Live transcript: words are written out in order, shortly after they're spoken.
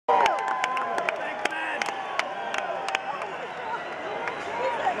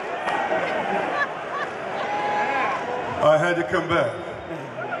come back.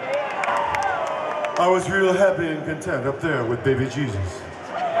 I was real happy and content up there with baby Jesus.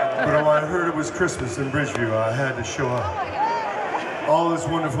 But when I heard it was Christmas in Bridgeview, I had to show up. All this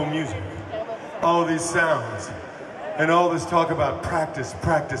wonderful music, all these sounds, and all this talk about practice,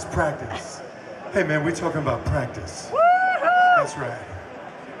 practice, practice. Hey man, we're talking about practice. That's right.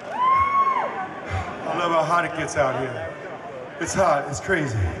 I love how hot it gets out here. It's hot, it's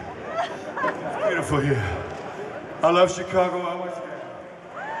crazy. It's beautiful here. I love Chicago.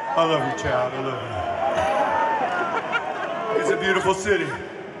 I love you, child, I love you. It's a beautiful city.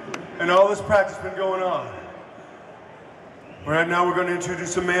 And all this practice has been going on. Right now we're going to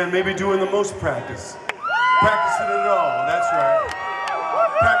introduce a man maybe doing the most practice. Practicing it all, that's right.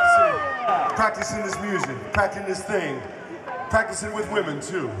 Practicing this music, practicing this thing. Practicing with women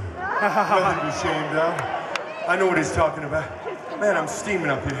too. Nothing to be ashamed of. I know what he's talking about. Man, I'm steaming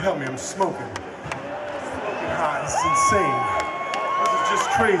up here, help me, I'm smoking. God, it's insane. This is just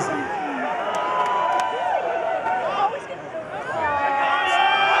crazy.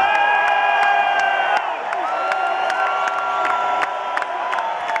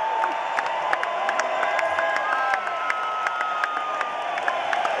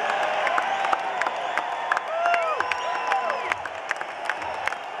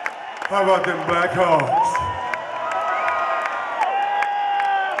 How about them Black Hawks?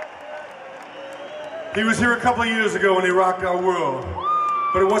 He was here a couple of years ago when he rocked our world,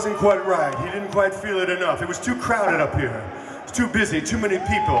 but it wasn't quite right. He didn't quite feel it enough. It was too crowded up here. It was too busy, too many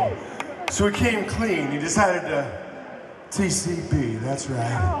people. So he came clean. He decided to TCB, that's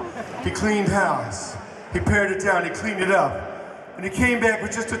right. He cleaned house. He pared it down, he cleaned it up. And he came back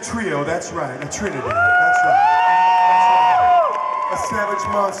with just a trio, that's right, a trinity, that's right. A savage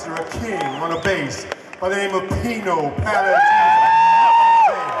monster, a king on a bass by the name of PINO Palladino.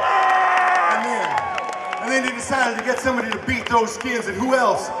 And then he decided to get somebody to beat those skins, and who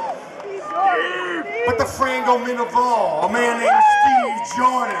else? But the Frango man of all, a man named Steve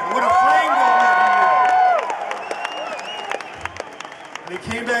Jordan. What a Frango man he is. And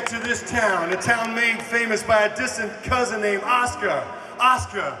he came back to this town, a town made famous by a distant cousin named Oscar.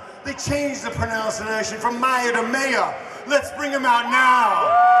 Oscar. They changed the pronunciation from Maya to Maya. Let's bring him out now.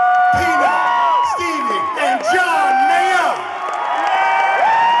 PINO.